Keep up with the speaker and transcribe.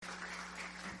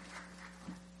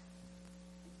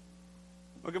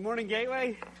Well, good morning,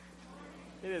 Gateway.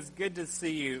 It is good to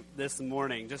see you this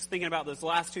morning. Just thinking about those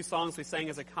last two songs we sang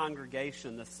as a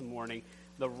congregation this morning,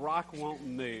 The Rock Won't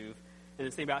Move, and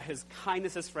it's thinking about His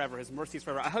kindness is forever, His mercy is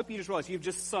forever. I hope you just realize you've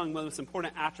just sung one of the most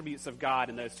important attributes of God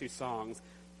in those two songs.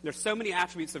 There's so many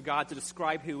attributes of God to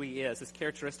describe who He is, His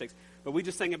characteristics, but we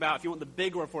just sang about, if you want the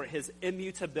big word for it, His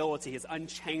immutability, His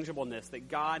unchangeableness, that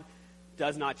God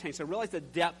does not change. So realize the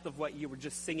depth of what you were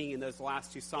just singing in those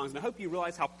last two songs. And I hope you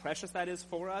realize how precious that is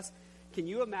for us. Can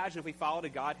you imagine if we followed a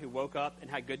God who woke up and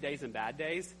had good days and bad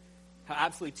days? How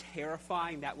absolutely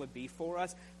terrifying that would be for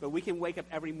us. But we can wake up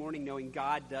every morning knowing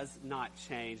God does not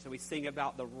change. So we sing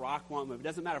about the rock won't move. It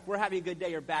doesn't matter if we're having a good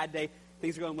day or bad day,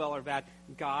 things are going well or bad,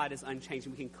 God is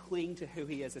unchanging. We can cling to who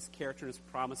He is, His character, and His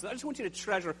promises. I just want you to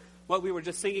treasure what we were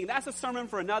just singing. That's a sermon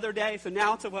for another day. So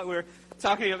now to what we're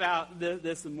talking about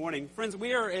this morning. Friends,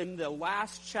 we are in the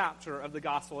last chapter of the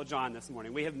Gospel of John this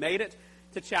morning. We have made it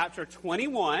to chapter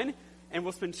 21, and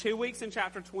we'll spend 2 weeks in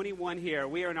chapter 21 here.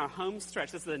 We are in our home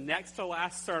stretch. This is the next to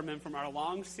last sermon from our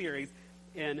long series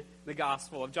in the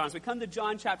Gospel of John. So we come to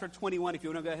John chapter 21, if you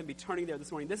want to go ahead and be turning there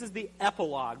this morning. This is the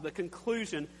epilogue, the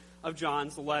conclusion of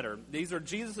John's letter. These are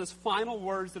Jesus' final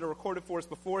words that are recorded for us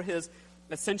before His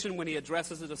ascension, when He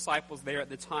addresses the disciples there at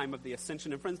the time of the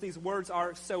ascension. And friends, these words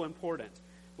are so important.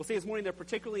 We'll see this morning they're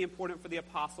particularly important for the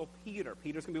Apostle Peter.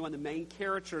 Peter's going to be one of the main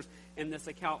characters in this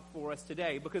account for us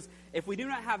today. Because if we do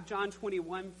not have John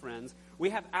 21, friends, we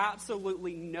have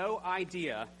absolutely no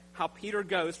idea how Peter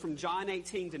goes from John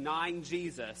 18 denying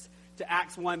Jesus to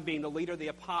Acts 1 being the leader of the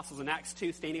apostles, and Acts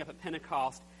 2 standing up at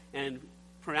Pentecost and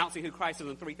pronouncing who Christ is,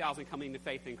 and 3,000 coming to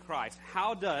faith in Christ.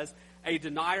 How does a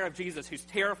denier of Jesus who's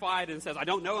terrified and says, I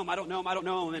don't know Him, I don't know Him, I don't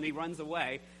know Him, and then he runs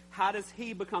away, how does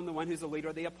he become the one who's the leader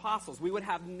of the apostles? We would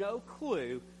have no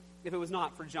clue if it was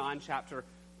not for John chapter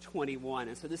 21.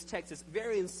 And so this text is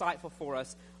very insightful for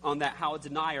us on that, how a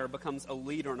denier becomes a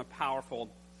leader and a powerful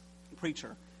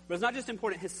preacher. But it's not just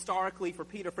important historically for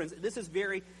Peter, friends. This is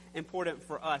very important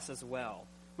for us as well.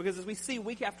 Because as we see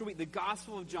week after week, the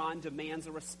Gospel of John demands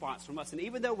a response from us. And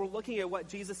even though we're looking at what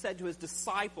Jesus said to His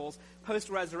disciples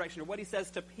post-resurrection, or what He says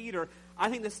to Peter, I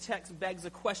think this text begs a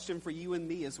question for you and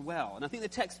me as well. And I think the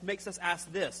text makes us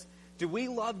ask this: do we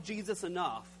love Jesus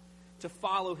enough to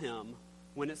follow Him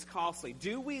when it's costly?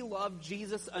 Do we love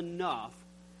Jesus enough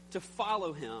to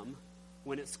follow Him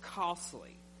when it's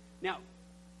costly? Now,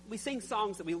 we sing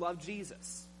songs that we love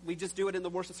Jesus. We just do it in the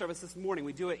worship service this morning.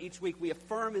 We do it each week. We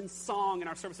affirm in song in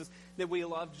our services that we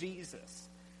love Jesus.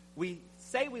 We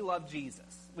say we love Jesus.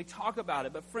 We talk about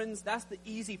it. But friends, that's the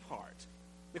easy part.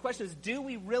 The question is, do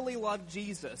we really love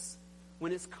Jesus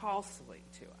when it's costly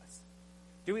to us?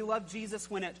 Do we love Jesus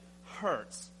when it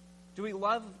hurts? Do we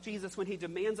love Jesus when He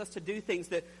demands us to do things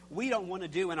that we don't want to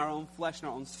do in our own flesh and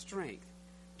our own strength?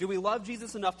 Do we love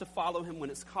Jesus enough to follow Him when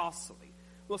it's costly?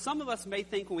 Well, some of us may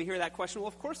think when we hear that question, well,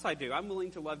 of course I do. I'm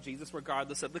willing to love Jesus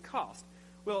regardless of the cost.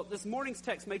 Well, this morning's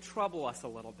text may trouble us a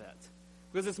little bit.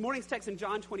 Because this morning's text in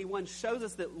John 21 shows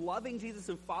us that loving Jesus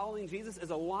and following Jesus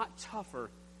is a lot tougher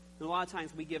than a lot of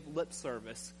times we give lip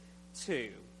service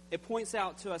to. It points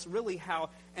out to us really how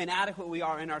inadequate we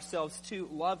are in ourselves to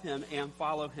love Him and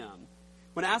follow Him.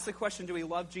 When I ask the question, do we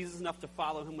love Jesus enough to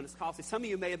follow Him when it's costly, some of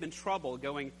you may have been troubled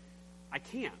going, I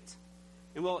can't.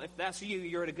 And well, if that's you,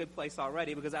 you're at a good place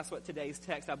already, because that's what today's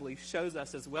text, I believe, shows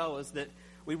us as well, is that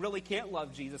we really can't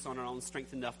love Jesus on our own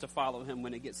strength enough to follow Him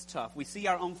when it gets tough. We see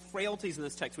our own frailties in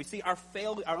this text. We see our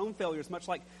own failures, much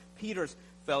like Peter's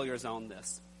failures on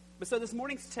this. But so this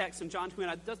morning's text in John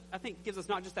 21, I think, gives us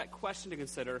not just that question to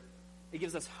consider, it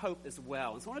gives us hope as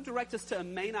well. And so I want to direct us to a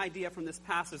main idea from this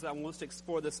passage that I want us to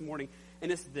explore this morning,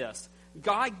 and it's this: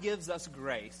 God gives us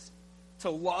grace to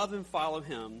love and follow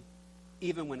Him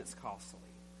even when it's costly.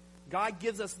 God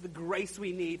gives us the grace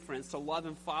we need, friends, to love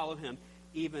and follow Him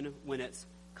even when it's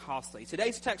costly.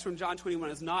 Today's text from John 21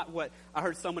 is not what I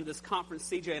heard someone at this conference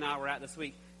CJ and I were at this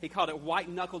week. He called it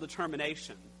white-knuckle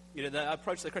determination. You know, the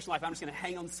approach to the Christian life, I'm just going to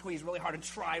hang on, squeeze really hard, and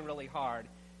try really hard.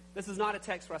 This is not a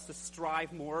text for us to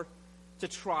strive more, to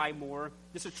try more,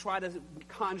 just to try to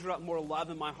conjure up more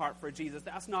love in my heart for Jesus.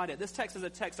 That's not it. This text is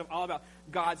a text of all about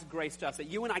God's grace to us, that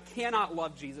you and I cannot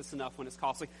love Jesus enough when it's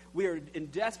costly. We are in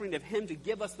desperate need of Him to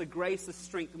give us the grace, the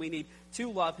strength we need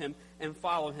to love Him and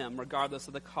follow Him regardless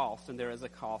of the cost, and there is a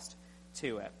cost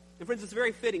to it. And friends, it's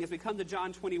very fitting as we come to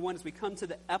John 21, as we come to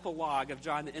the epilogue of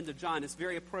John, the end of John, it's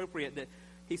very appropriate that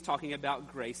he's talking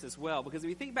about grace as well. Because if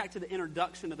you think back to the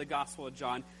introduction of the Gospel of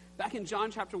John, back in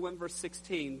John chapter 1, verse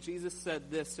 16, Jesus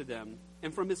said this to them.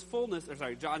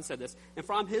 John said this, and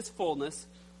from His fullness,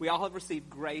 we all have received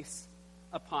grace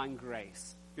upon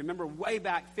grace. If you remember way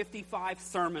back 55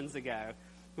 sermons ago,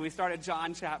 When we started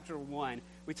John chapter 1,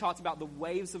 we talked about the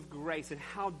waves of grace and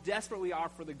how desperate we are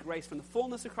for the grace. From the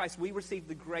fullness of Christ, we receive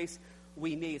the grace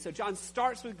we need. So John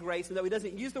starts with grace, and though he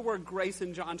doesn't use the word grace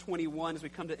in John 21 as we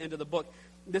come to the end of the book,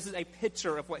 this is a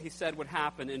picture of what he said would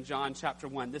happen in John chapter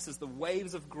 1. This is the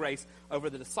waves of grace over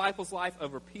the disciples' life,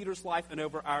 over Peter's life, and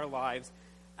over our lives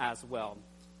as well.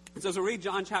 And so as we read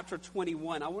John chapter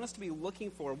 21, I want us to be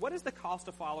looking for what is the cost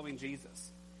of following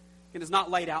Jesus? It is not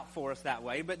laid out for us that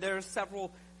way, but there are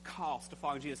several costs to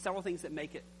following Jesus, several things that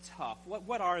make it tough.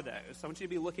 What are those? I want you to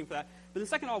be looking for that. But then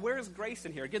second of all, where is grace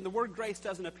in here? Again, the word grace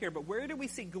doesn't appear, but where do we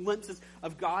see glimpses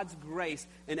of God's grace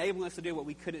enabling us to do what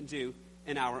we couldn't do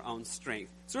in our own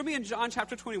strength? So we're going to be in John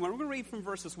chapter 21. We're going to read from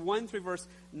verses 1 through verse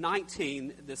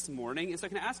 19 this morning. And so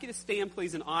can I ask you to stand,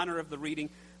 please, in honor of the reading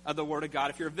of the Word of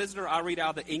God. If you're a visitor, I'll read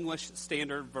out the English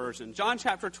Standard Version. John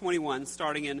chapter 21,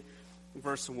 starting in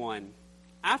verse 1.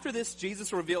 After this,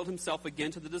 Jesus revealed himself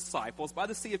again to the disciples by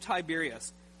the Sea of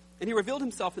Tiberias. And he revealed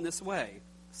himself in this way.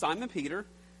 Simon Peter,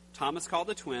 Thomas called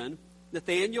the twin,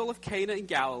 Nathanael of Cana in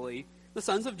Galilee, the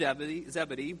sons of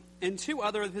Zebedee, and two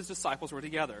other of his disciples were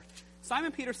together.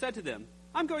 Simon Peter said to them,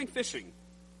 I'm going fishing.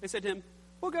 They said to him,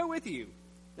 we'll go with you.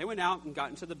 They went out and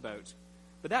got into the boat.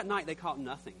 But that night they caught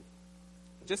nothing.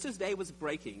 Just as day was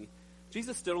breaking,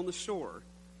 Jesus stood on the shore.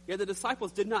 Yet the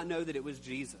disciples did not know that it was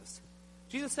Jesus.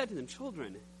 Jesus said to them,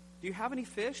 children, do you have any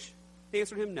fish? They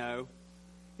answered him, no.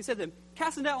 He said to them,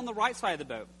 cast it out on the right side of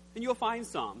the boat, and you'll find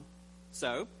some.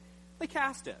 So they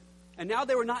cast it. And now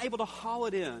they were not able to haul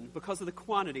it in because of the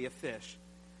quantity of fish.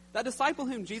 That disciple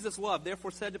whom Jesus loved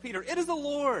therefore said to Peter, it is the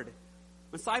Lord.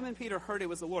 When Simon Peter heard it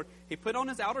was the Lord, he put on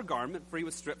his outer garment, for he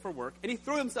was stripped for work, and he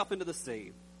threw himself into the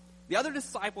sea. The other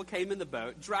disciple came in the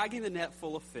boat, dragging the net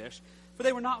full of fish, for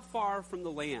they were not far from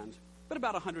the land, but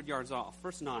about 100 yards off.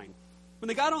 Verse 9. When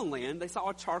they got on land, they saw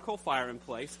a charcoal fire in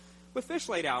place, with fish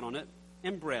laid out on it,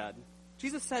 and bread.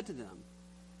 Jesus said to them,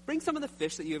 bring some of the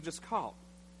fish that you have just caught.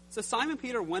 So Simon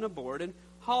Peter went aboard and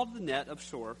hauled the net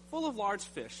ashore, full of large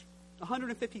fish,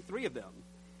 153 of them.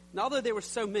 And although there were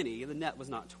so many, the net was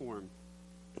not torn.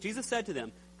 Jesus said to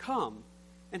them, come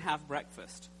and have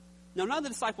breakfast. Now none of the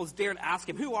disciples dared ask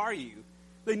him, who are you?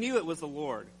 They knew it was the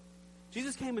Lord.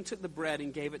 Jesus came and took the bread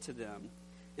and gave it to them.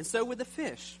 And so with the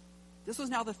fish. This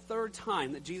was now the third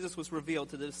time that Jesus was revealed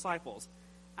to the disciples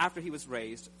after he was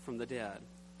raised from the dead.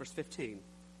 Verse 15.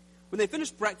 When they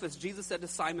finished breakfast, Jesus said to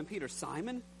Simon Peter,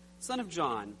 Simon, son of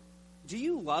John, do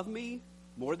you love me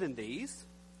more than these?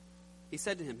 He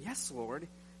said to him, yes, Lord,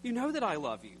 you know that I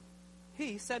love you.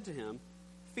 He said to him,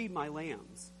 feed my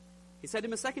lambs. He said to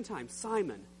him a second time,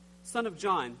 Simon, son of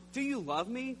John, do you love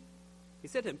me? He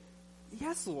said to him,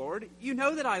 yes, Lord, you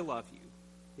know that I love you.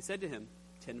 He said to him,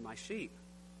 tend my sheep.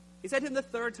 He said to him the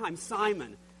third time,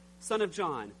 Simon, son of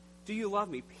John, do you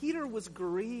love me? Peter was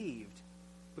grieved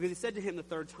because he said to him the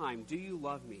third time, do you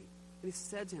love me? And he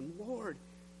said to him, Lord,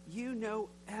 you know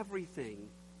everything.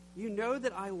 You know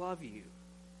that I love you.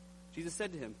 Jesus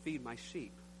said to him, feed my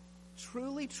sheep.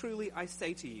 Truly, truly, I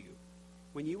say to you,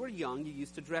 when you were young, you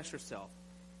used to dress yourself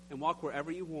and walk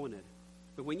wherever you wanted.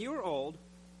 But when you are old,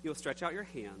 you'll stretch out your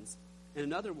hands, and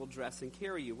another will dress and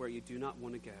carry you where you do not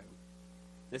want to go.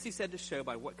 This he said to show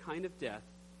by what kind of death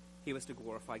he was to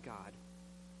glorify God.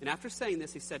 And after saying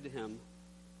this, he said to him,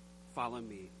 follow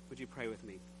me. Would you pray with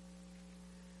me?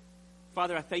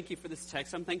 Father, I thank you for this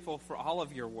text. I'm thankful for all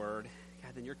of your word,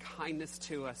 God, and your kindness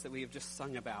to us that we have just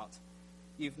sung about.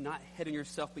 You've not hidden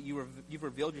yourself, but you've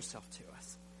revealed yourself to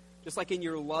us. Just like in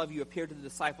your love, you appeared to the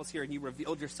disciples here and you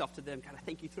revealed yourself to them. God, I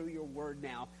thank you through your word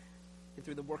now and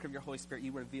through the work of your Holy Spirit,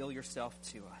 you reveal yourself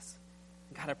to us.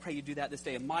 And God, I pray you do that this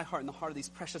day in my heart and the heart of these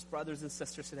precious brothers and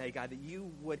sisters today, God, that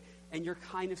you would, and your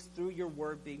kindness through your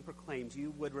word being proclaimed,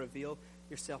 you would reveal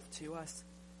yourself to us.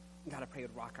 And God, I pray it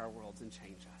would rock our worlds and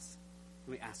change us.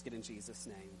 And we ask it in Jesus'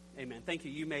 name. Amen. Thank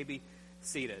you. You may be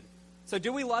seated. So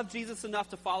do we love Jesus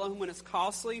enough to follow him when it's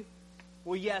costly?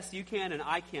 Well, yes, you can and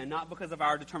I can, not because of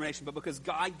our determination, but because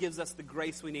God gives us the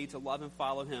grace we need to love and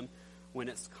follow him when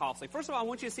it's costly. First of all, I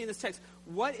want you to see in this text,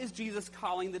 what is Jesus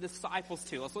calling the disciples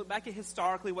to? Let's look back at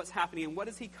historically what's happening and what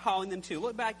is he calling them to?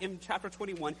 Look back in chapter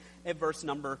 21 at verse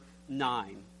number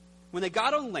 9. When they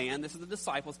got on land, this is the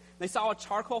disciples, they saw a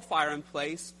charcoal fire in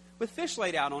place with fish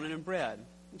laid out on it and bread.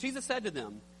 And Jesus said to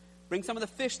them, bring some of the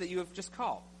fish that you have just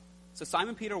caught. So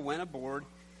Simon Peter went aboard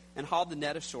and hauled the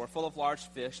net ashore full of large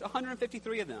fish,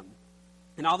 153 of them.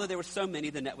 And although there were so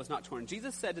many, the net was not torn.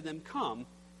 Jesus said to them, come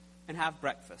and have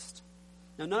breakfast.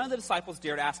 Now none of the disciples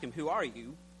dared ask him, who are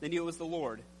you? They knew it was the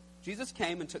Lord. Jesus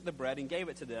came and took the bread and gave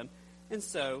it to them, and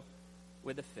so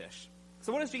with the fish.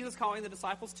 So what is Jesus calling the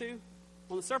disciples to?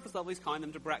 On the surface level, he's calling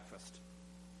them to breakfast.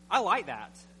 I like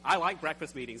that. I like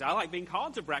breakfast meetings. I like being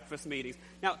called to breakfast meetings.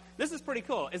 Now, this is pretty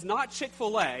cool. It's not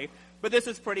Chick-fil-A, but this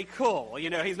is pretty cool.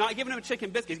 You know, he's not giving them a chicken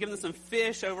biscuit. He's giving them some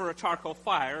fish over a charcoal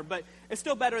fire, but it's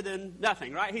still better than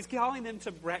nothing, right? He's calling them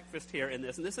to breakfast here in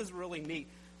this, and this is really neat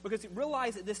because you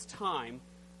realize at this time,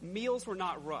 meals were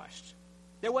not rushed.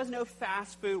 There was no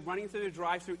fast food running through the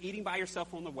drive-thru, eating by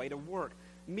yourself on the way to work.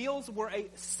 Meals were a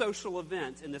social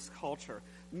event in this culture.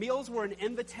 Meals were an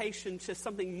invitation to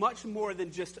something much more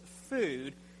than just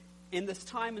food. In this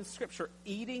time in Scripture,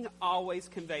 eating always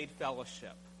conveyed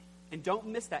fellowship. And don't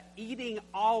miss that. Eating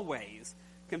always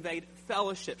conveyed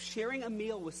fellowship. Sharing a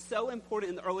meal was so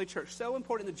important in the early church, so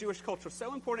important in the Jewish culture,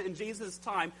 so important in Jesus'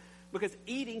 time, because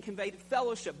eating conveyed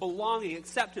fellowship, belonging,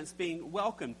 acceptance, being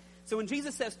welcomed. So when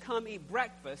Jesus says, come eat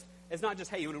breakfast, it's not just,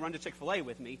 hey, you want to run to Chick-fil-A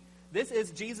with me? This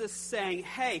is Jesus saying,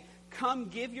 hey, come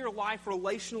give your life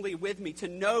relationally with me, to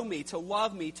know me, to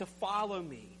love me, to follow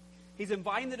me. He's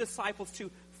inviting the disciples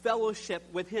to fellowship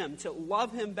with him, to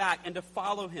love him back and to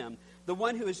follow him. The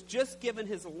one who has just given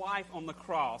his life on the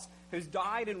cross, who's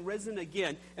died and risen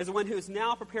again, is the one who has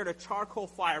now prepared a charcoal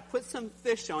fire, put some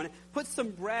fish on it, put some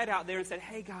bread out there and said,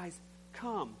 hey guys,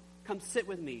 come sit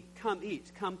with me, come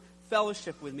eat, come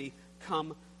fellowship with me,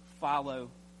 come follow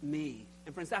me.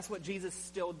 And friends, that's what Jesus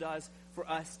still does for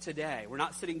us today. We're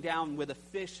not sitting down with a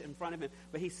fish in front of him,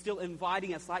 but he's still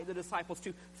inviting us, like the disciples,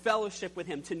 to fellowship with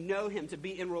him, to know him, to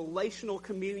be in relational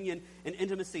communion and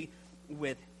intimacy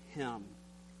with him.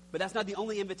 But that's not the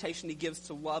only invitation he gives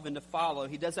to love and to follow.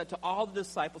 He does that to all the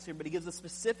disciples here, but he gives a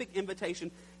specific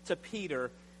invitation to Peter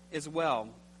as well.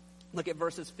 Look at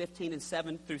verses 15 and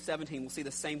 7 through 17. We'll see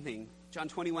the same thing. John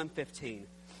 21:15.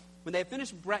 When they had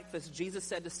finished breakfast, Jesus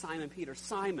said to Simon Peter,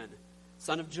 Simon,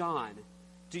 son of John,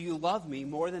 do you love me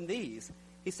more than these?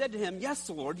 He said to him, yes,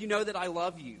 Lord, you know that I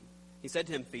love you. He said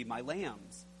to him, feed my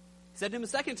lambs. He said to him a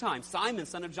second time, Simon,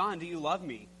 son of John, do you love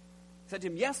me? He said to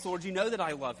him, yes, Lord, you know that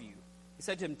I love you. He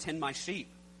said to him, tend my sheep.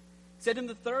 He said to him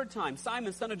the third time,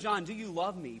 Simon, son of John, do you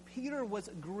love me? Peter was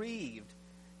grieved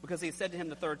because he said to him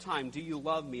the third time, do you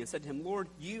love me? And said to him, Lord,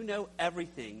 you know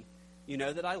everything. You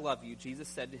know that I love you. Jesus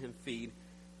said to him, feed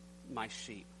my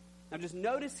sheep. Now just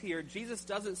notice here, Jesus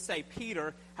doesn't say,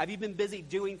 Peter, have you been busy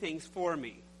doing things for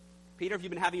me? Peter, have you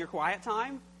been having your quiet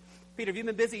time? Peter, have you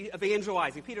been busy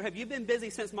evangelizing? Peter, have you been busy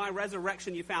since my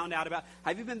resurrection you found out about?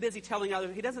 Have you been busy telling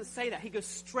others? He doesn't say that. He goes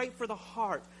straight for the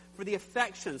heart, for the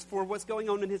affections, for what's going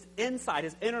on in his inside,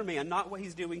 his inner man, not what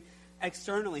he's doing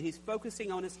externally. He's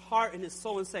focusing on his heart and his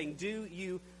soul and saying, do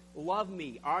you love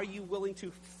me? Are you willing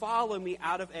to follow me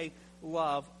out of a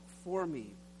love for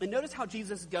me? And notice how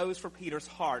Jesus goes for Peter's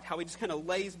heart, how he just kind of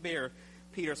lays bare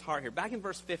Peter's heart here. Back in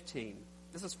verse 15,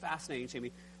 this is fascinating to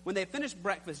me. When they finished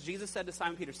breakfast, Jesus said to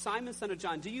Simon Peter, Simon, son of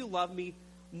John, do you love me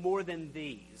more than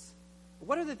these?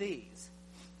 What are the these?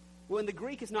 Well, in the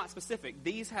Greek, it's not specific.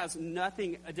 These has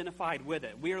nothing identified with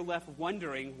it. We are left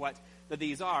wondering what the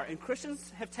these are. And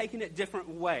Christians have taken it different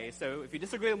ways. So if you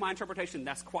disagree with my interpretation,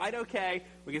 that's quite okay.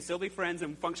 We can still be friends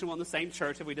and function well in the same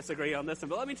church if we disagree on this one.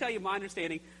 But let me tell you my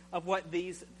understanding of what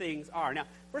these things are. Now,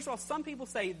 first of all, some people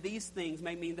say these things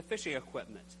may mean the fishing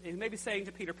equipment. He may be saying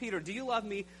to Peter, Peter, do you love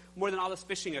me more than all this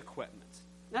fishing equipment?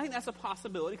 And I think that's a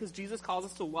possibility because Jesus calls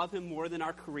us to love him more than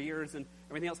our careers and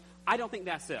everything else. I don't think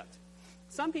that's it.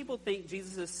 Some people think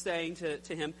Jesus is saying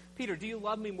to him, Peter, do you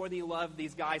love me more than you love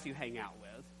these guys you hang out with?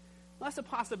 Well, that's a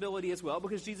possibility as well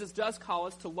because Jesus does call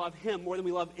us to love him more than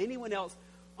we love anyone else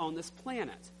on this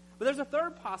planet. But there's a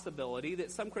third possibility that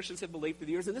some Christians have believed through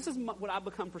the years, and this is what I've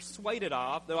become persuaded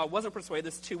of, though I wasn't persuaded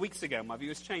this 2 weeks ago. My view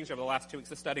has changed over the last 2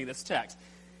 weeks of studying this text.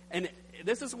 And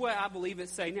this is what I believe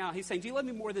it's saying now. He's saying, do you love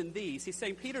me more than these? He's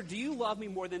saying, Peter, do you love me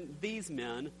more than these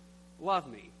men love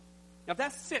me? Now, if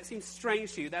that seems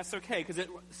strange to you, that's okay, because it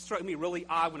struck me really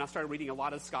odd when I started reading a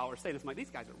lot of scholars saying this. I'm like, these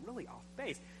guys are really off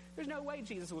base. There's no way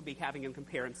Jesus would be having him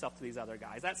compare himself to these other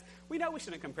guys. We know we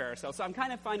shouldn't compare ourselves. So I'm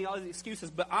kind of finding all these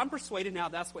excuses, but I'm persuaded now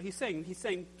that's what he's saying. He's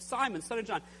saying, Simon, son of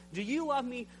John, do you love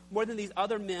me more than these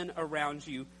other men around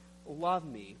you love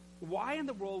me? Why in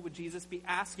the world would Jesus be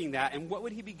asking that, and what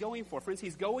would he be going for? Friends,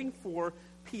 he's going for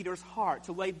Peter's heart,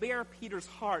 to lay bare Peter's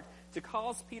heart, to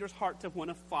cause Peter's heart to want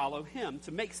to follow him.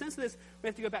 To make sense of this, we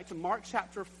have to go back to Mark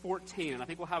chapter 14, and I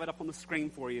think we'll have it up on the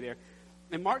screen for you there.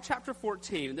 In Mark chapter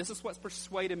 14, and this is what's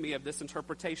persuaded me of this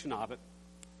interpretation of it.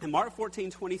 In Mark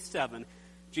 14:27,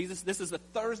 this is the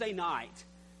Thursday night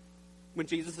when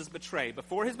Jesus is betrayed.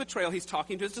 Before his betrayal, he's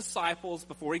talking to his disciples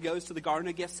before he goes to the Garden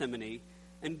of Gethsemane.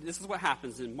 And this is what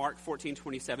happens in Mark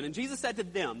 14:27. And Jesus said to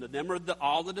them are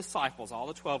all the disciples, all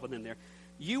the 12 of them there,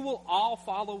 you will all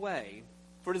fall away,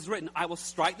 for it is written, I will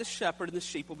strike the shepherd and the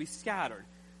sheep will be scattered.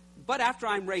 But after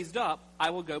I'm raised up,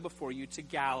 I will go before you to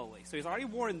Galilee. So he's already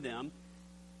warned them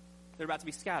they're about to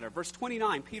be scattered. Verse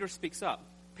 29, Peter speaks up.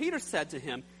 Peter said to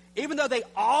him, even though they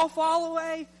all fall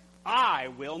away, I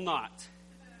will not.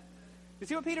 You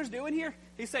see what Peter's doing here?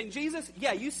 He's saying, Jesus,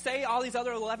 yeah, you say all these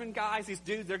other 11 guys, these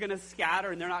dudes, they're going to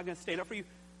scatter and they're not going to stand up for you.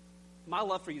 My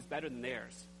love for you is better than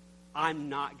theirs. I'm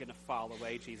not going to fall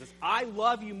away, Jesus. I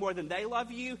love you more than they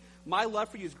love you. My love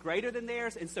for you is greater than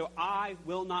theirs, and so I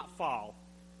will not fall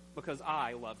because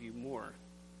I love you more.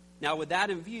 Now, with that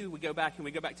in view, we go back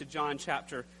to John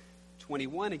chapter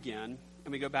 21 again,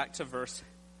 and we go back to verse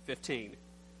 15.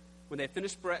 When they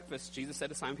finished breakfast, Jesus said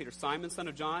to Simon Peter, Simon, son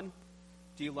of John,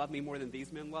 do you love me more than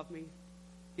these men love me?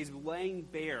 He's laying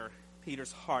bare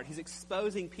Peter's heart. He's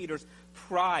exposing Peter's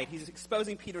pride. He's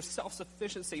exposing Peter's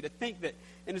self-sufficiency to think that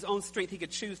in his own strength he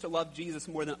could choose to love Jesus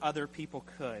more than other people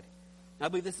could. And I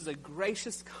believe this is a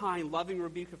gracious, kind, loving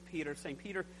rebuke of Peter, saying,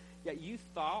 Peter, yeah, you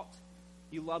thought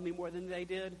you loved me more than they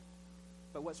did,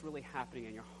 but what's really happening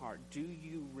in your heart? Do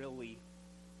you really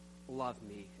love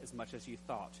me as much as you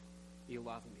thought you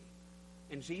loved me?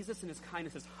 And Jesus in his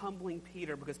kindness is humbling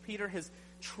Peter because Peter has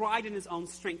tried in his own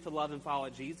strength to love and follow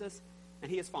Jesus, and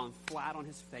he has fallen flat on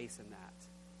his face in that.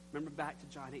 Remember back to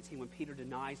John 18 when Peter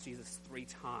denies Jesus 3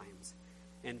 times,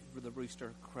 and the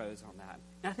rooster crows on that.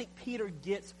 And I think Peter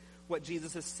gets what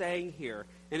Jesus is saying here,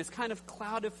 and it's kind of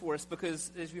clouded for us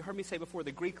because, as you heard me say before,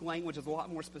 the Greek language is a lot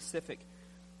more specific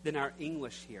than our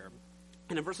English here.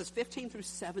 And in verses 15 through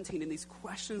 17, in these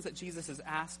questions that Jesus is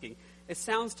asking, it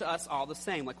sounds to us all the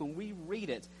same. Like when we read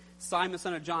it, Simon,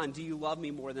 son of John, do you love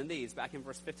me more than these? Back in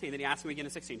verse 15. Then he asks him again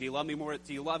in 16, do you love me more?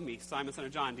 Do you love me? Simon, son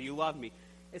of John, do you love me?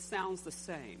 It sounds the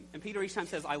same. And Peter each time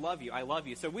says, I love you, I love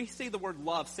you. So we see the word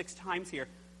love 6 times here,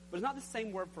 but it's not the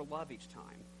same word for love each time.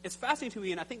 It's fascinating to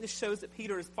me, and I think this shows that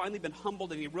Peter has finally been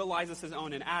humbled and he realizes his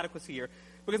own inadequacy here.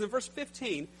 Because in verse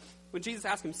 15, when Jesus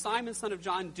asks him, Simon, son of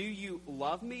John, do you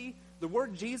love me? The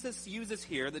word Jesus uses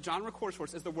here, that John records for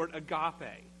us, is the word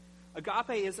agape.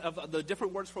 Agape is, of the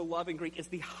different words for love in Greek, is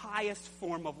the highest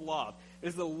form of love. It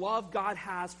is the love God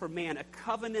has for man, a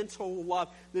covenantal love.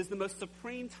 It is the most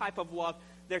supreme type of love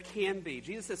there can be.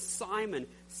 Jesus says, Simon,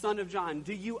 son of John,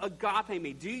 do you agape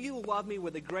me? Do you love me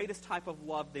with the greatest type of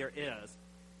love there is?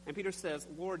 And Peter says,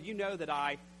 Lord, you know that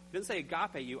I didn't say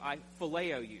agape you, I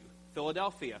phileo you.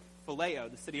 Philadelphia,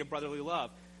 phileo, the city of brotherly love.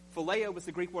 Phileo was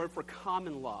the Greek word for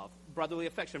common love, brotherly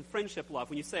affection, friendship love.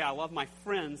 When you say, I love my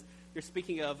friends, you're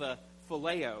speaking of a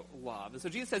phileo love. And so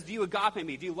Jesus says, do you agape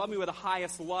me? Do you love me with the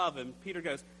highest love? And Peter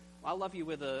goes, well, I love you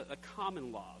with a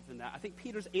common love. And that, I think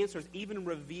Peter's answer is even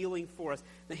revealing for us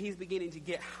that he's beginning to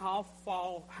get how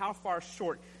far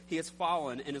short he has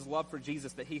fallen in his love for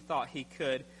Jesus that he thought he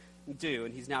could do,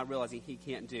 and he's now realizing he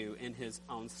can't do in his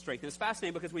own strength. And it's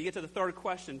fascinating because when we get to the third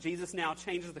question, Jesus now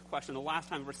changes the question the last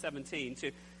time, verse 17,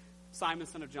 to Simon,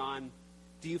 son of John,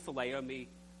 do you phileo me?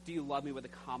 Do you love me with a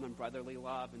common brotherly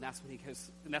love? And that's when he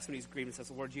goes, and that's when he's grieved and says,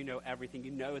 Lord, you know everything.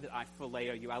 You know that I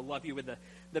phileo you. I love you with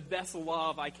the best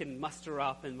love I can muster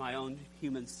up in my own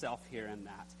human self here in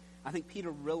that. I think Peter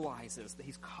realizes that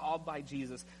he's called by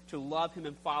Jesus to love him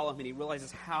and follow him, and he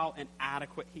realizes how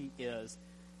inadequate he is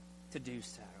to do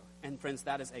so. And friends,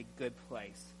 that is a good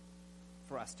place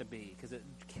for us to be because it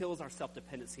kills our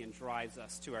self-dependency and drives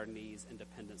us to our knees in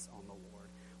dependence on the Lord.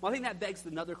 Well, I think that begs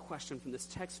another question from this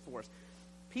text for us.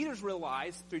 Peter's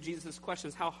realized through Jesus'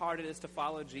 questions how hard it is to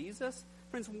follow Jesus.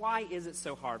 Friends, why is it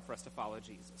so hard for us to follow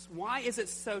Jesus? Why is it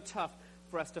so tough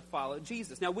for us to follow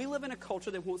Jesus? Now, we live in a culture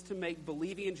that wants to make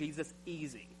believing in Jesus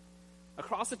easy.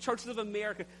 Across the churches of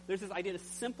America, there's this idea to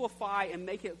simplify and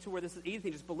make it to where this is easy.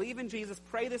 Just believe in Jesus,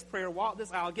 pray this prayer, walk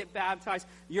this aisle, get baptized.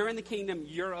 You're in the kingdom.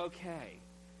 You're okay.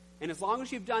 And as long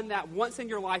as you've done that once in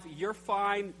your life, you're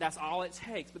fine. That's all it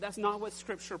takes. But that's not what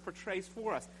Scripture portrays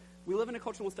for us. We live in a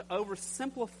culture that wants to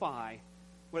oversimplify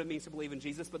what it means to believe in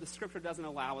Jesus, but the Scripture doesn't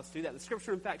allow us to do that. The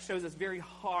Scripture, in fact, shows it's very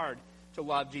hard to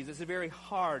love Jesus. It's very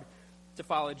hard to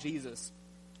follow Jesus.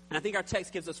 And I think our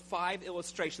text gives us 5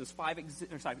 illustrations, 4,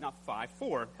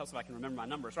 helps if I can remember my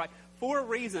numbers, right? 4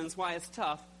 reasons why it's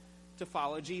tough to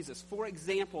follow Jesus. 4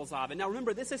 examples of it. Now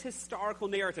remember, this is historical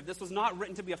narrative. This was not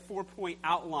written to be a 4-point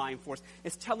outline for us.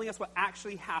 It's telling us what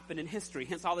actually happened in history,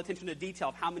 hence all the attention to detail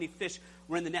of how many fish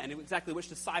were in the net and exactly which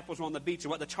disciples were on the beach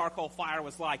and what the charcoal fire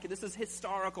was like. This is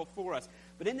historical for us.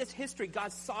 But in this history,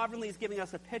 God sovereignly is giving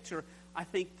us a picture, I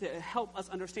think, to help us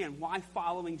understand why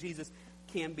following Jesus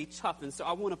can be tough. And so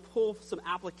I want to pull some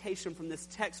application from this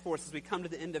text for us as we come to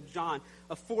the end of John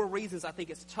of 4 reasons I think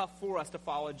it's tough for us to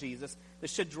follow Jesus that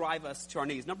should drive us to our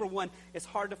knees. Number 1, it's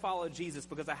hard to follow Jesus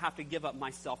because I have to give up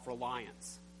my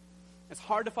self-reliance. It's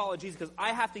hard to follow Jesus because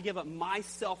I have to give up my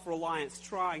self-reliance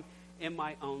trying in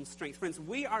my own strength. Friends,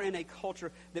 we are in a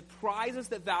culture that prizes,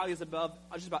 that values above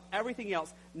just about everything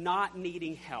else, not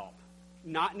needing help,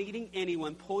 not needing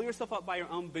anyone. Pull yourself up by your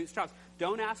own bootstraps.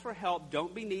 Don't ask for help.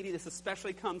 Don't be needy. This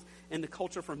especially comes in the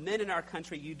culture for men in our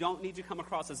country. You don't need to come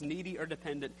across as needy or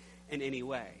dependent in any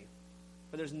way.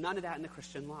 But there's none of that in the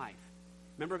Christian life.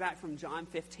 Remember back from John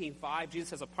 15:5, Jesus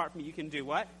says, apart from me, you can do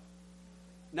what?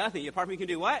 Nothing. Apart from me, you can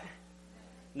do what?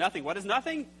 Nothing. What is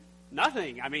nothing?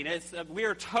 Nothing. I mean, we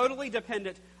are totally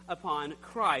dependent upon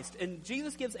Christ. And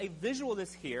Jesus gives a visual of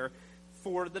this here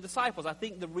for the disciples. I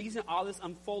think the reason all this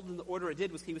unfolded in the order it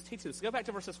did was he was teaching them. So go back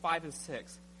to verses 5 and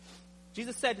 6.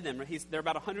 Jesus said to them, they're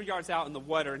about 100 yards out in the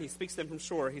water, and he speaks to them from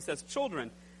shore. He says,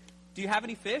 children, do you have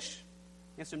any fish?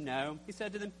 They answered him, no. He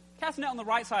said to them, cast a net on the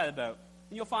right side of the boat,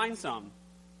 and you'll find some.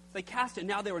 So they cast it, and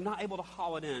now they were not able to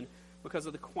haul it in because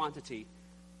of the quantity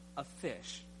of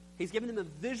fish. He's given them a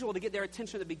visual to get their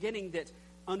attention at the beginning that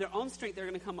on their own strength they're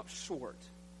going to come up short.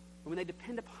 But when they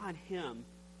depend upon him,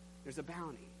 there's a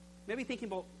bounty. Maybe thinking,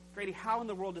 well, Grady, how in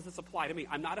the world does this apply to me?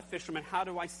 I'm not a fisherman. How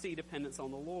do I see dependence on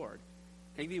the Lord?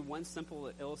 Can I give you one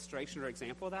simple illustration or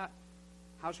example of that?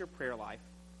 How's your prayer life?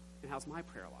 And how's my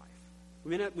prayer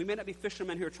life? We may not be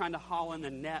fishermen who are trying to haul in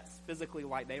the nets physically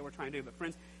like they were trying to do. But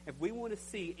friends, if we want to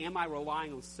see, am I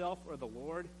relying on self or the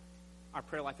Lord? Our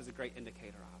prayer life is a great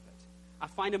indicator of it. I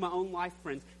find in my own life,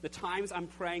 friends, the times I'm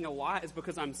praying a lot is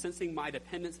because I'm sensing my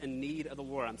dependence and need of the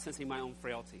Lord. I'm sensing my own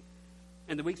frailty.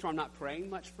 And the weeks where I'm not praying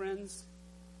much, friends,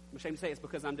 I'm ashamed to say it's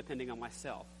because I'm depending on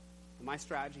myself and my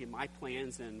strategy and my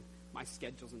plans and my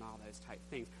schedules and all those type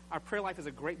things. Our prayer life is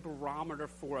a great barometer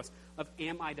for us of,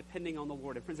 am I depending on the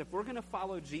Lord? And friends, if we're going to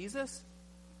follow Jesus,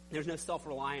 there's no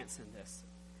self-reliance in this.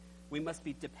 We must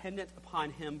be dependent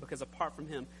upon him because apart from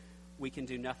him, we can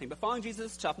do nothing. But following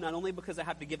Jesus is tough, not only because I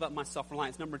have to give up my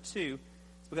self-reliance. Number two,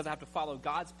 it's because I have to follow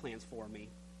God's plans for me,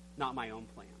 not my own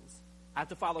plans. I have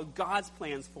to follow God's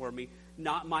plans for me,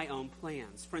 not my own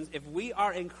plans. Friends, if we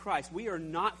are in Christ, we are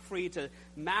not free to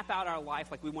map out our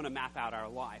life like we want to map out our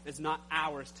life. It's not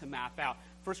ours to map out.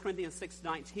 1 Corinthians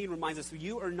 6:19 reminds us,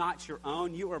 you are not your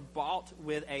own. You are bought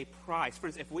with a price.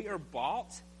 Friends, if we are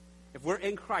bought, if we're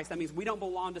in Christ, that means we don't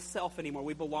belong to self anymore.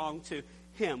 We belong to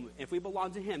him. If we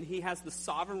belong to him, he has the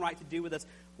sovereign right to do with us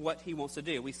what he wants to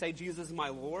do. We say Jesus is my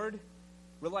Lord.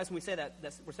 Realize when we say that,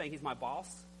 we're saying he's my boss,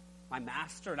 my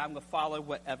master, and I'm going to follow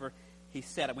whatever he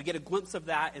said. We get a glimpse of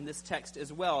that in this text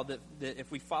as well, that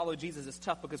if we follow Jesus, it's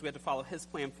tough because we have to follow his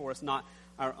plan for us, not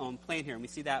our own plan here. And we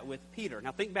see that with Peter.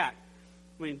 Now think back.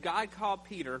 When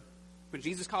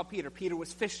Jesus called Peter, Peter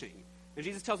was fishing. And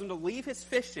Jesus tells him to leave his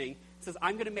fishing. He says,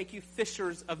 I'm going to make you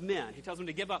fishers of men. He tells him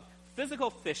to give up physical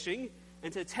fishing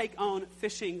and to take on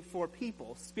fishing for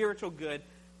people, spiritual good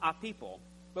of people.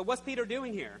 But what's Peter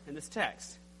doing here in this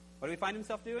text? What do we find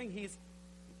himself doing? He's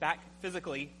back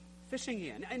physically fishing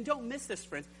again. And don't miss this,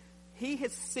 friends.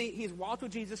 He's walked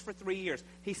with Jesus for 3 years.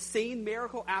 He's seen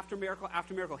miracle after miracle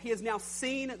after miracle. He has now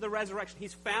seen the resurrection.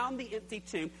 He's found the empty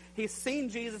tomb. He's seen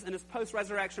Jesus in his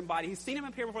post-resurrection body. He's seen him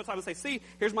appear before the time and say, see,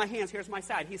 here's my hands, here's my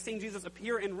side. He's seen Jesus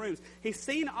appear in rooms. He's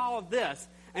seen all of this.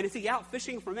 And is he out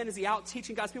fishing for men? Is he out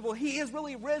teaching God's people? He is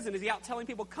really risen. Is he out telling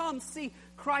people, come see,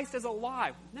 Christ is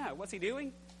alive? No. What's he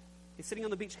doing? He's sitting on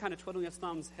the beach kind of twiddling his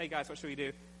thumbs. Hey, guys, what should we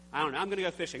do? I don't know. I'm going to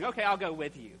go fishing. Okay, I'll go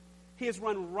with you. He has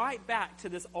run right back to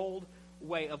this old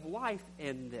way of life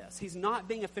in this. He's not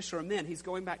being a fisher of men. He's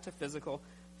going back to physical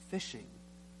fishing.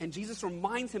 And Jesus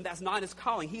reminds him that's not his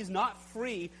calling. He's not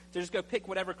free to just go pick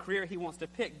whatever career he wants to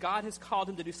pick. God has called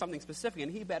him to do something specific,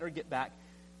 and he better get back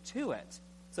to it.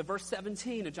 So verse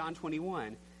 17 of John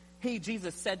 21, he,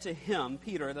 Jesus, said to him,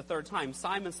 Peter, the third time,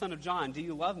 Simon, son of John, do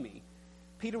you love me?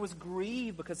 Peter was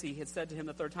grieved because he had said to him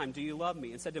the third time, do you love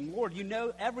me? And said to him, Lord, you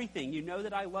know everything. You know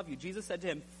that I love you. Jesus said to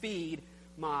him, feed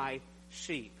my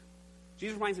sheep.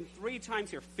 Jesus reminds him 3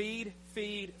 times here, feed,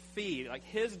 feed, feed. Like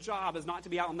his job is not to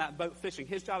be out on that boat fishing.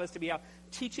 His job is to be out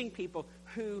teaching people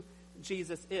who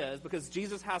Jesus is, because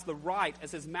Jesus has the right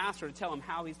as his master to tell him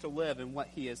how he's to live and what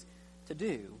he is to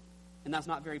do. And that's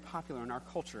not very popular in our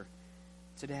culture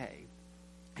today.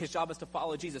 His job is to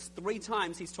follow Jesus. 3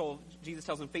 times Jesus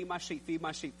tells him, feed my sheep, feed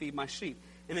my sheep, feed my sheep.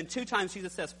 And then 2 times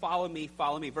Jesus says, follow me,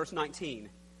 follow me. Verse 19.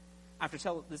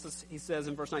 He says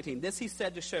in verse 19, this he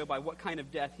said to show by what kind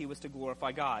of death he was to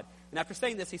glorify God. And after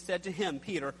saying this, he said to him,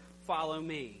 Peter, follow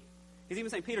me. He's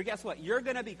even saying, Peter, guess what? You're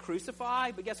going to be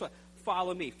crucified, but guess what?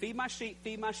 Follow me. Feed my sheep,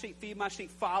 feed my sheep, feed my sheep.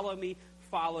 Follow me,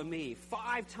 follow me.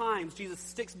 5 times Jesus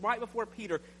sticks right before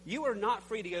Peter. You are not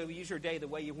free to go use your day the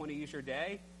way you want to use your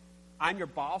day. I'm your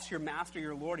boss, your master,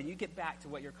 your Lord, and you get back to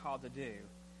what you're called to do.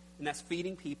 And that's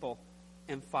feeding people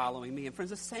and following me. And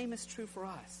friends, the same is true for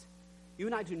us. You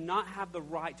and I do not have the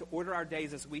right to order our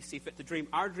days as we see fit, to dream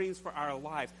our dreams for our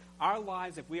lives. Our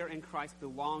lives, if we are in Christ,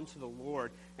 belong to the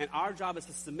Lord. And our job is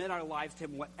to submit our lives to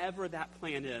him, whatever that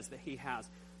plan is that he has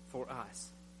for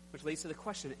us. Which leads to the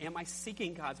question, am I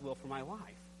seeking God's will for my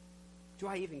life? Do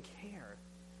I even care?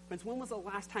 Friends, when was the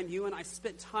last time you and I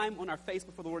spent time on our face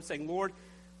before the Lord saying, Lord,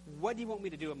 what do you want me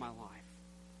to do with my life?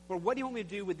 Lord, what do you want me to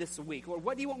do with this week? Lord,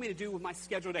 what do you want me to do with my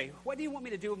scheduled day? What do you want me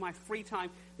to do with my free time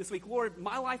this week? Lord,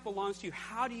 my life belongs to you.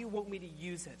 How do you want me to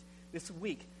use it this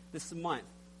week, this month,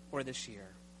 or this year?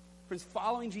 Friends,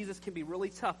 following Jesus can be really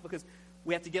tough because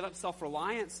we have to give up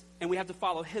self-reliance and we have to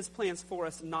follow his plans for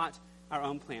us, not our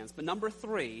own plans. But number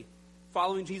 3,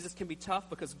 following Jesus can be tough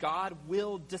because God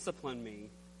will discipline me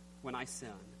when I sin.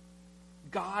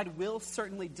 God will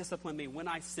certainly discipline me when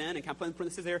I sin, and can I put in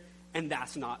parentheses there, and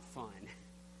that's not fun.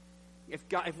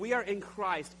 If we are in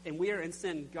Christ and we are in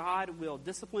sin, God will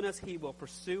discipline us. He will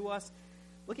pursue us.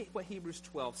 Look at what Hebrews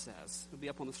 12 says. It'll be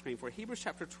up on the screen for you. Hebrews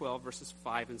chapter 12, verses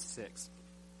 5 and 6.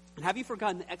 And have you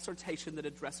forgotten the exhortation that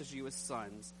addresses you as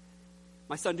sons?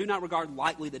 My son, do not regard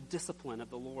lightly the discipline of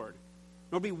the Lord,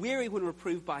 nor be weary when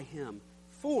reproved by him.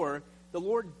 For the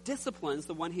Lord disciplines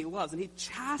the one he loves, and he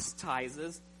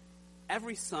chastises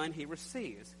every son he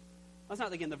receives. That's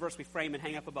not, again, the verse we frame and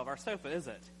hang up above our sofa, is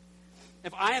it?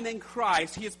 If I am in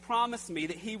Christ, he has promised me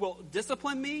that he will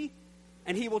discipline me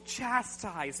and he will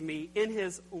chastise me in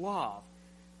his love.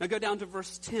 Now go down to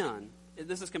verse 10.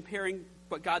 This is comparing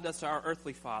what God does to our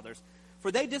earthly fathers.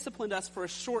 For they disciplined us for a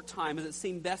short time as it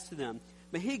seemed best to them.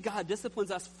 But he, God, disciplines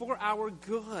us for our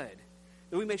good,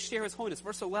 that we may share his holiness.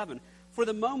 Verse 11. For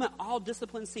the moment, all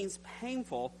discipline seems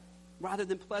painful rather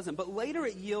than pleasant. But later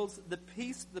it yields the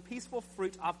peaceful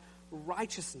fruit of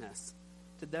righteousness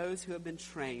to those who have been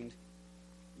trained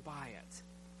by it.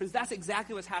 Friends, that's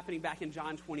exactly what's happening back in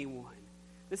John 21.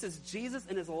 This is Jesus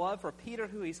in his love for Peter,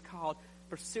 who he's called,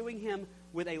 pursuing him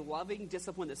with a loving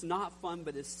discipline that's not fun,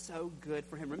 but is so good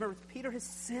for him. Remember, Peter has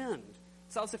sinned.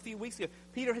 I saw this a few weeks ago.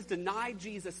 Peter has denied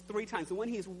Jesus 3 times. And when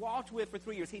he's walked with for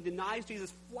 3 years, he denies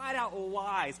Jesus, flat out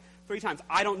lies 3 times.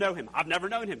 I don't know him. I've never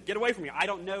known him. Get away from me. I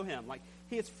don't know him. Like,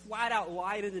 he has flat out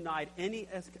lied and denied any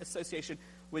association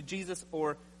with Jesus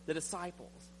or the disciples.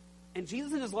 And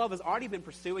Jesus in his love has already been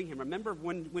pursuing him. Remember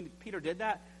when Peter did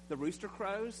that? The rooster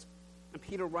crows, and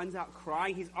Peter runs out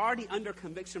crying. He's already under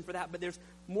conviction for that, but there's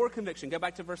more conviction. Go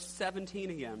back to verse 17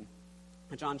 again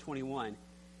in John 21.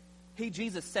 He,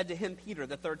 Jesus, said to him, Peter,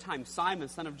 the 3rd time, Simon,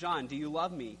 son of John, do you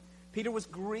love me? Peter was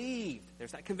grieved.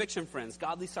 There's that conviction, friends,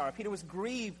 godly sorrow. Peter was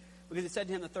grieved because he said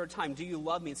to him the 3rd time, do you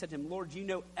love me? And said to him, Lord, you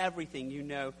know everything. You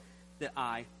know that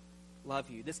I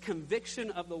love you. This conviction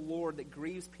of the Lord that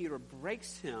grieves Peter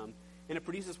breaks him, and it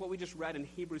produces what we just read in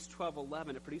Hebrews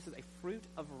 12:11. It produces a fruit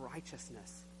of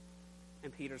righteousness in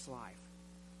Peter's life.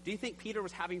 Do you think Peter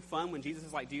was having fun when Jesus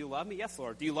is like, do you love me? Yes,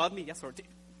 Lord. Do you love me? Yes, Lord.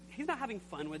 He's not having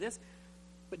fun with this.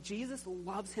 But Jesus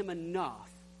loves him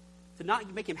enough to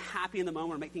not make him happy in the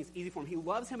moment or make things easy for him. He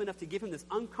loves him enough to give him this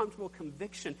uncomfortable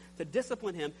conviction, to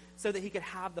discipline him so that he could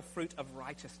have the fruit of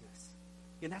righteousness.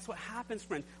 And that's what happens,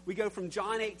 friends. We go from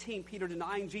John 18, Peter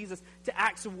denying Jesus, to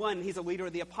Acts 1, he's a leader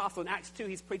of the apostle. In Acts 2,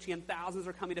 he's preaching and thousands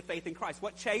are coming to faith in Christ.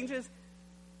 What changes?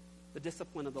 The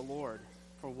discipline of the Lord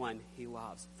for one he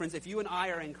loves. Friends, if you and I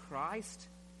are in Christ,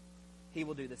 he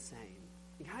will do the same.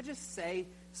 And can I just say,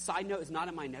 side note is not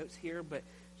in my notes here, but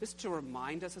just to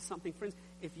remind us of something, friends,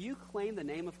 if you claim the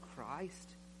name of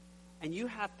Christ and you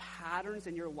have patterns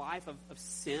in your life of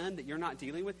sin that you're not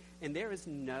dealing with, and there is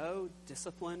no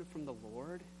discipline from the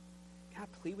Lord, can I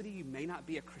plead with you, you may not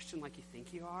be a Christian like you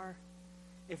think you are.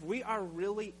 If we are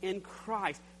really in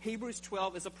Christ, Hebrews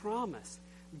 12 is a promise.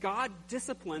 God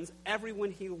disciplines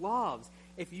everyone he loves.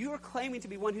 If you are claiming to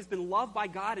be one who's been loved by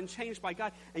God and changed by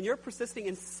God, and you're persisting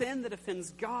in sin that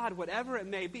offends God, whatever it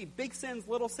may be, big sins,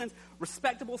 little sins,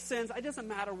 respectable sins, it doesn't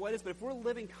matter what it is, but if we're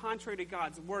living contrary to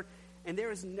God's word, and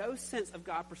there is no sense of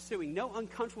God pursuing, no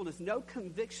uncomfortableness, no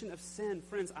conviction of sin,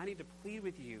 friends, I need to plead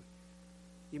with you.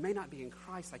 You may not be in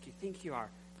Christ like you think you are.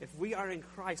 If we are in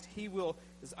Christ, he will,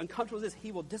 as uncomfortable as this,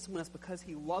 he will discipline us because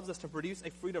he loves us to produce a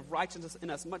fruit of righteousness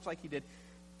in us, much like he did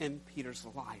in Peter's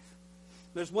life.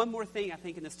 There's one more thing, I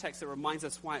think, in this text that reminds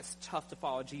us why it's tough to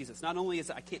follow Jesus. Not only is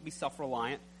it I can't be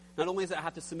self-reliant, not only is it I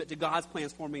have to submit to God's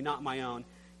plans for me, not my own,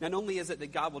 not only is it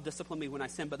that God will discipline me when I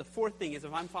sin, but the 4th thing is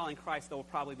if I'm following Christ, there will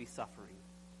probably be suffering.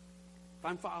 If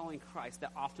I'm following Christ,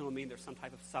 that often will mean there's some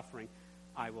type of suffering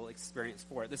I will experience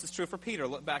for it. This is true for Peter.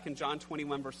 Look back in John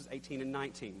 21, verses 18 and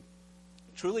 19.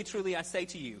 Truly, truly, I say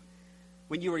to you,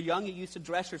 when you were young, you used to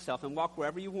dress yourself and walk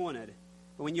wherever you wanted.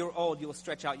 But when you are old, you will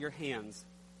stretch out your hands.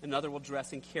 Another will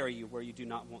dress and carry you where you do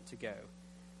not want to go.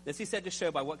 This he said to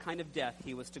show by what kind of death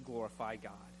he was to glorify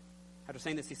God. After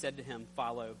saying this, he said to him,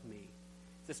 follow me.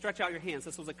 He said, stretch out your hands.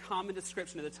 This was a common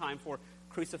description at the time for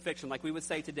crucifixion. Like we would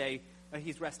say today,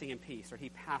 he's resting in peace, or he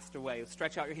passed away.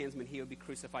 Stretch out your hands when he would be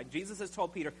crucified. Jesus has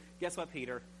told Peter, guess what,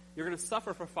 Peter? You're going to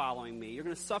suffer for following me. You're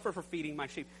going to suffer for feeding my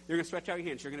sheep. You're going to stretch out your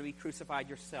hands. You're going to be crucified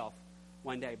yourself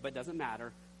one day. But it doesn't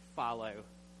matter. Follow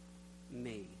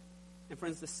me. And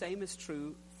friends, the same is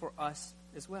true for us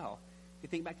as well. If you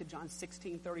think back to John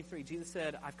 16:33, Jesus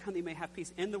said, I've come that you may have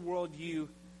peace. In the world you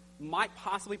might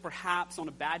possibly, perhaps, on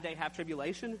a bad day have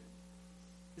tribulation.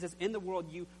 He says, in the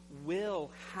world you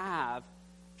will have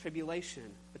tribulation.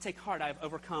 But take heart, I have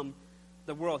overcome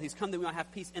the world. He's come that we might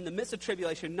have peace in the midst of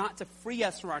tribulation, not to free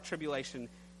us from our tribulation.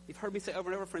 You've heard me say over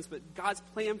and over, friends, but God's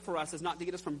plan for us is not to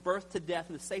get us from birth to death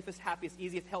in the safest, happiest,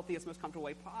 easiest, healthiest, most comfortable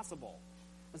way possible.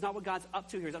 That's not what God's up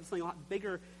to here. He's up to something a lot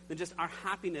bigger than just our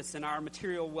happiness and our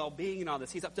material well-being and all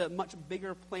this. He's up to a much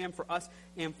bigger plan for us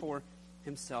and for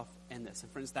himself in this.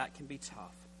 And friends, that can be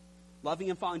tough. Loving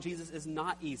and following Jesus is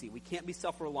not easy. We can't be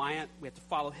self-reliant. We have to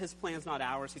follow his plans, not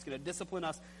ours. He's going to discipline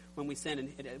us when we sin,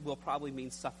 and it will probably mean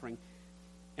suffering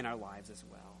in our lives as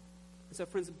well. And so,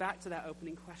 friends, back to that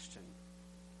opening question.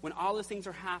 When all those things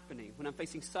are happening, when I'm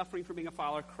facing suffering for being a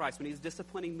follower of Christ, when he's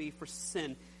disciplining me for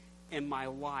sin in my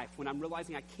life, when I'm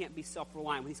realizing I can't be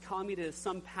self-reliant, when he's calling me to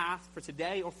some path for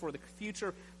today or for the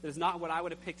future that is not what I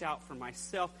would have picked out for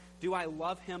myself, do I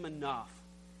love him enough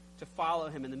to follow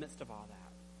him in the midst of all that?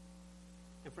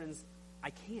 And friends,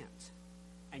 I can't.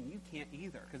 And you can't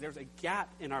either, because there's a gap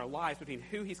in our lives between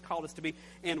who he's called us to be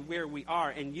and where we are.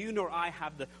 And you nor I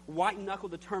have the white-knuckle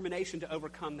determination to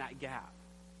overcome that gap.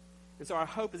 And so our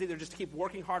hope is either just to keep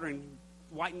working harder and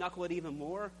white-knuckle it even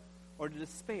more, or to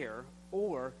despair,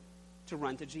 or to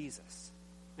run to Jesus.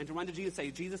 And to run to Jesus and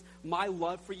say, Jesus, my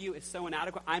love for you is so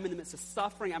inadequate. I'm in the midst of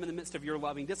suffering. I'm in the midst of your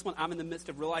loving discipline. I'm in the midst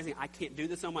of realizing I can't do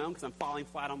this on my own because I'm falling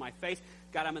flat on my face.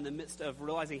 God, I'm in the midst of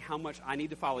realizing how much I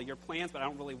need to follow your plans, but I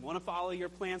don't really want to follow your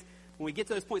plans. When we get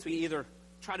to those points, we either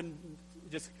try to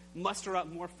just muster up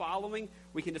more following,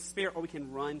 we can despair, or we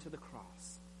can run to the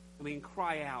cross. And we can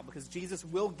cry out, because Jesus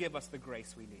will give us the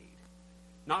grace we need.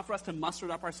 Not for us to muster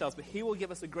it up ourselves, but he will give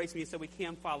us the grace we need so we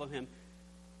can follow him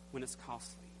when it's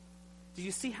costly. Did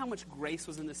you see how much grace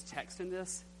was in this text in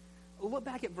this? Look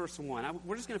back at verse 1.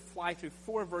 We're just going to fly through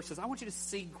 4 verses. I want you to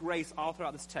see grace all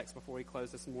throughout this text before we close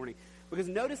this morning. Because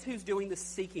notice who's doing the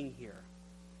seeking here.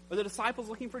 Are the disciples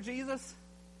looking for Jesus?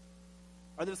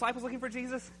 Are the disciples looking for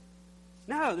Jesus?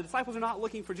 No, the disciples are not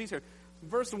looking for Jesus here.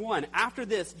 Verse 1, after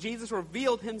this, Jesus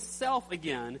revealed himself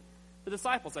again to the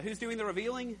disciples. So who's doing the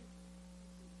revealing?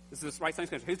 This is the right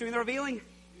sentence. Who's doing the revealing?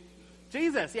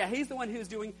 Jesus. Yeah, he's the one who's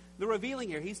doing the revealing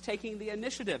here. He's taking the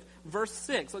initiative. Verse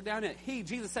 6, look down at it.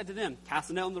 Jesus said to them, cast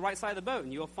the net on the right side of the boat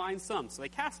and you will find some. So they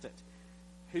cast it.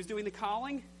 Who's doing the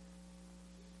calling?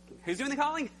 Who's doing the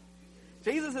calling?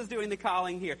 Jesus is doing the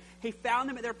calling here. He found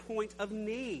them at their point of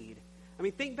need. I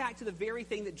mean, think back to the very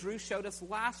thing that Drew showed us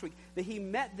last week, that he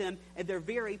met them at their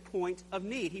very point of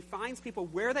need. He finds people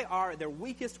where they are, at their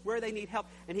weakest, where they need help,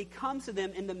 and he comes to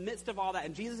them in the midst of all that.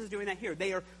 And Jesus is doing that here.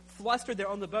 They are flustered. They're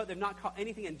on the boat. They've not caught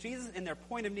anything. And Jesus, in their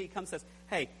point of need, comes and says,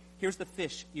 hey, here's the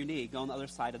fish you need. Go on the other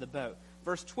side of the boat.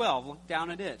 Verse 12, look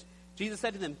down at it. Jesus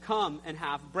said to them, come and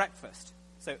have breakfast.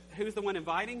 So who's the one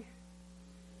inviting?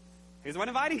 Who's the one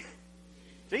inviting?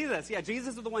 Jesus. Yeah,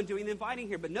 Jesus is the one doing the inviting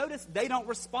here. But notice they don't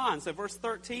respond. So verse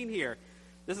 13 here.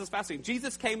 This is fascinating.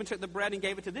 Jesus came and took the bread and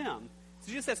gave it to them. So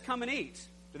Jesus says, come and eat.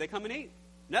 Do they come and eat?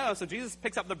 No. So Jesus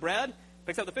picks up the bread,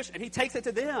 picks up the fish, and he takes it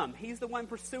to them. He's the one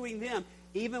pursuing them,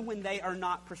 even when they are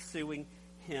not pursuing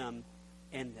him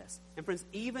in this. And friends,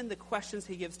 even the questions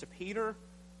he gives to Peter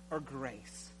are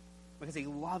grace, because he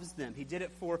loves them. He did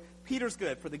it for Peter's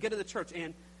good, for the good of the church,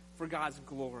 and for God's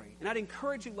glory. And I'd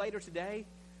encourage you later today,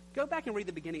 go back and read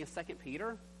the beginning of 2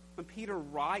 Peter, when Peter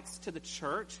writes to the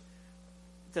church,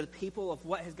 to the people of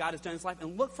what God has done in his life,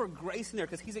 and look for grace in there,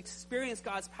 because he's experienced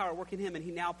God's power working in him, and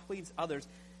he now pleads others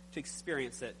to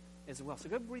experience it as well. So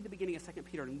go read the beginning of 2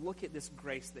 Peter and look at this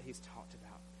grace that he's talked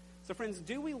about. So friends,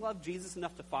 do we love Jesus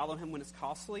enough to follow him when it's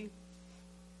costly?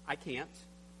 I can't.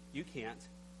 You can't.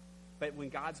 But when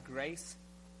God's grace,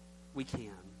 we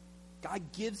can.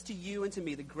 God gives to you and to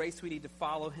me the grace we need to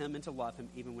follow him and to love him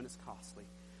even when it's costly.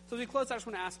 So as we close, I just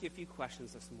want to ask you a few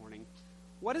questions this morning.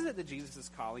 What is it that Jesus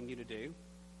is calling you to do?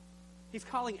 He's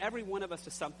calling every one of us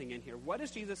to something in here. What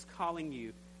is Jesus calling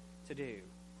you to do?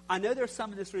 I know there's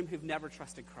some in this room who've never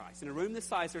trusted Christ. In a room this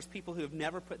size, there's people who have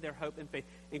never put their hope and faith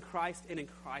in Christ and in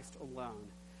Christ alone.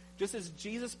 Just as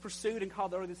Jesus pursued and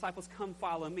called the early disciples, come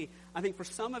follow me. I think for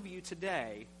some of you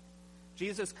today,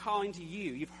 Jesus is calling to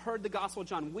you. You've heard the Gospel of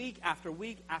John week after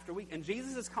week after week, and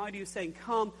Jesus is calling to you saying,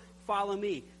 come, follow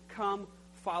me. Come,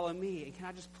 follow me. And can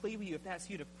I just plead with you, if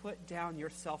that's you, to put down your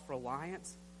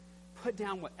self-reliance, put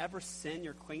down whatever sin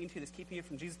you're clinging to that's keeping you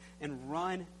from Jesus, and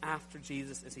run after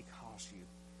Jesus as he calls you.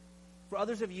 For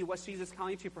others of you, what's Jesus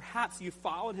calling you to? Perhaps you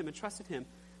followed him and trusted him,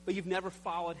 but you've never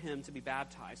followed him to be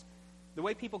baptized. The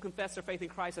way people confess their faith in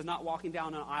Christ is not walking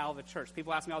down an aisle of a church.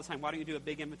 People ask me all the time, why don't you do a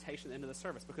big invitation at the end of the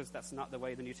service? Because that's not the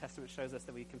way the New Testament shows us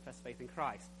that we confess faith in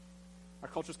Christ. Our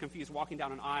culture's confused walking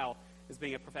down an aisle as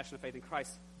being a profession of faith in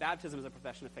Christ. Baptism is a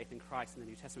profession of faith in Christ in the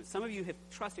New Testament. Some of you have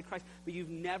trusted Christ, but you've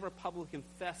never publicly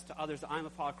confessed to others that I am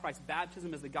a follower of Christ.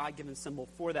 Baptism is the God-given symbol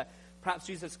for that. Perhaps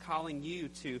Jesus is calling you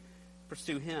to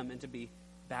pursue him and to be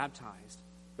baptized.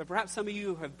 But perhaps some of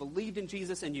you have believed in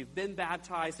Jesus and you've been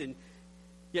baptized, and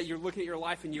yet you're looking at your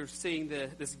life and you're seeing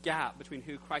this gap between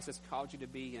who Christ has called you to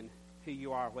be and who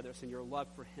you are, whether it's in your love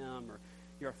for him or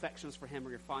your affections for him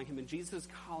or you're following him. And Jesus is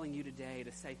calling you today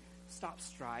to say, stop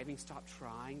striving, stop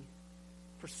trying,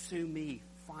 pursue me,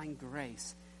 find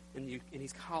grace. And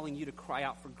he's calling you to cry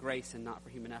out for grace and not for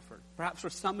human effort. Perhaps for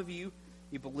some of you,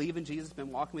 you believe in Jesus,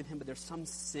 been walking with him, but there's some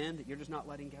sin that you're just not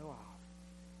letting go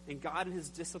of. And God in his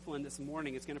discipline this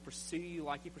morning is going to pursue you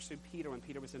like he pursued Peter when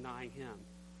Peter was denying him.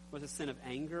 Was it a sin of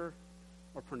anger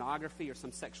or pornography or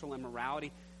some sexual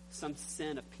immorality, some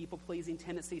sin of people-pleasing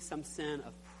tendency, some sin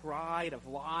of pride, of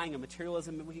lying, of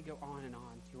materialism, and we could go on and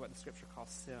on to what the Scripture calls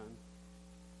sin.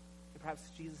 And perhaps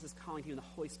Jesus is calling to you and the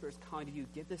Holy Spirit is calling to you,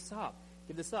 give this up.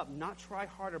 Give this up. Not try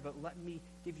harder, but let me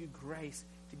give you grace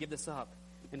to give this up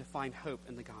and to find hope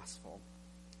in the gospel.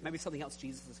 Maybe something else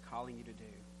Jesus is calling you to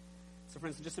do. So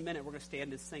friends, in just a minute, we're going to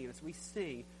stand and sing. And as we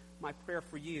sing, my prayer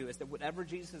for you is that whatever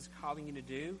Jesus is calling you to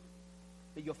do,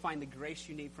 that you'll find the grace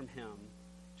you need from him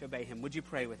to obey him. Would you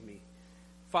pray with me?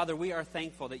 Father, we are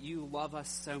thankful that you love us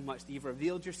so much, that you've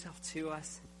revealed yourself to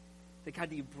us, that God,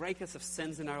 that you break us of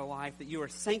sins in our life, that you are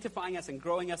sanctifying us and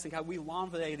growing us, and God, we long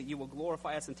for the day that you will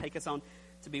glorify us and take us on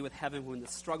to be with heaven when the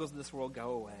struggles of this world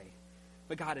go away.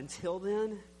 But God, until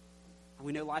then,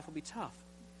 we know life will be tough.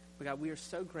 But God, we are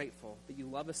so grateful that you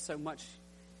love us so much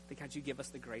that, God, you give us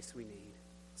the grace we need.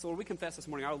 So Lord, we confess this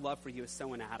morning our love for you is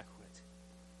so inadequate.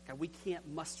 God, we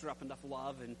can't muster up enough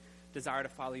love and desire to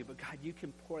follow you, but God, you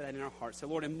can pour that in our hearts. So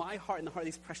Lord, in my heart and the heart of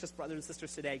these precious brothers and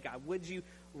sisters today, God, would you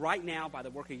right now, by the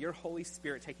work of your Holy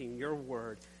Spirit, taking your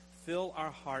word, fill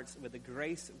our hearts with the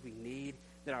grace we need,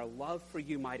 that our love for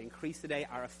you might increase today,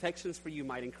 our affections for you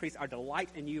might increase, our delight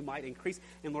in you might increase,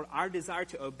 and Lord, our desire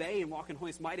to obey and walk in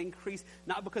holiness might increase,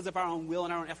 not because of our own will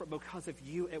and our own effort, but because of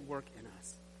you at work in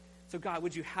us. So God,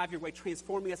 would you have your way,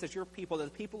 transforming us as your people, that the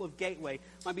people of Gateway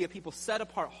might be a people set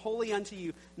apart wholly unto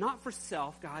you, not for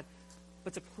self, God,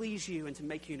 but to please you and to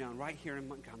make you known right here in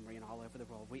Montgomery and all over the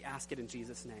world. We ask it in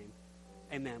Jesus' name.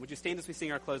 Amen. Would you stand as we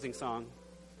sing our closing song?